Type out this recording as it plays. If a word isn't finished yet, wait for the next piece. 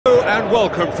and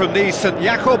welcome from the St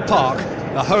Jakob Park,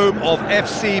 the home of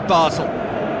FC Basel.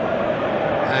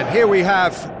 And here we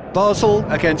have Basel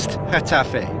against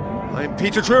Getafe. I'm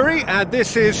Peter Drury, and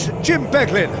this is Jim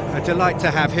Beglin. A delight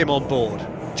to have him on board.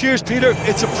 Cheers, Peter.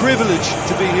 It's a privilege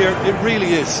to be here. It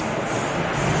really is.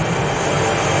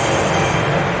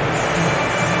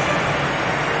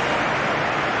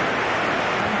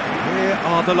 Here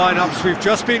are the lineups we've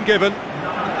just been given.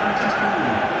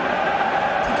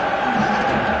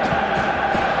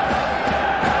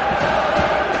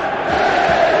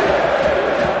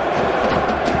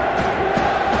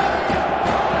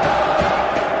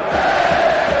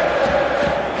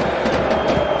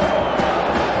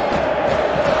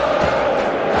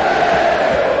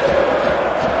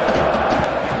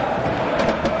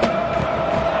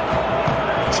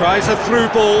 Tries a through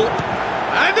ball,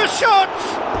 and a shot!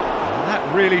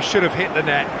 That really should have hit the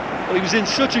net. Well, he was in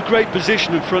such a great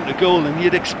position in front of goal, and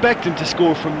you'd expect him to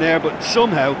score from there, but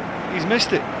somehow he's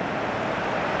missed it.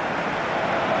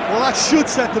 Well, that should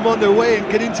set them on their way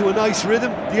and get into a nice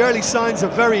rhythm. The early signs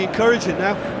are very encouraging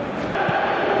now.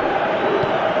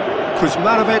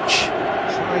 Kuzmanovic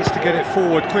tries to get it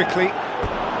forward quickly.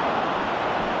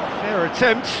 Fair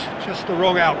attempt, just the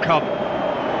wrong outcome.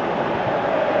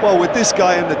 Well, with this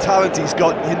guy and the talent he's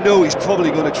got, you know he's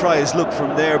probably going to try his luck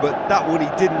from there, but that one he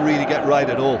didn't really get right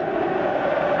at all.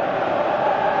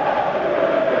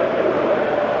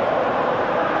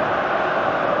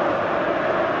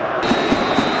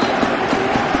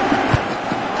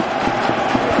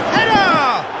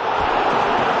 Header!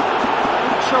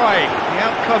 Good try. The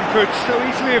outcome could so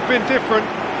easily have been different.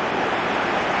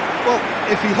 Well,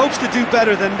 if he hopes to do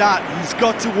better than that, he's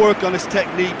got to work on his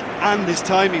technique and his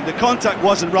timing. The contact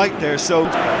wasn't right there, so...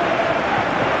 Up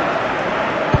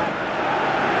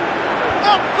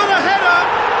for the header!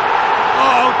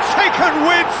 Oh, taken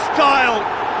with style!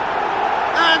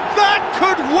 And that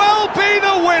could well be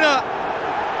the winner!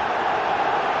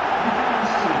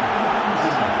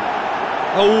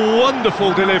 A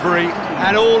wonderful delivery,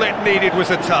 and all it needed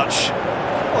was a touch.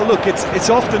 Well, look, it's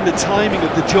often the timing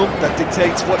of the jump that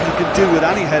dictates what you can do with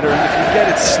any header, and if you get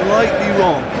it slightly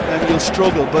wrong, then you'll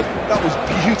struggle, but that was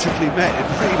beautifully met, it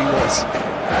really was.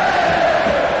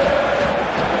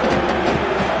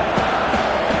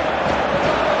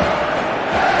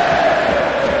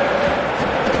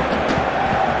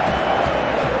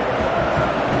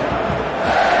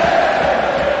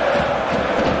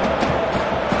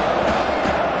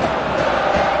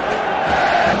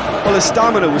 Well, his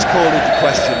stamina was called into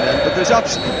question then, but there's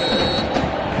absolutely...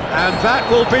 And that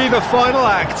will be the final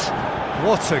act.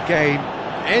 What a game.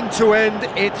 End to end,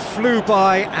 it flew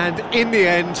by, and in the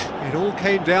end, it all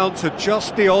came down to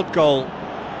just the odd goal.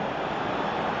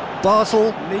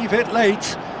 Basel leave it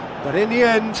late, but in the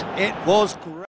end, it was great.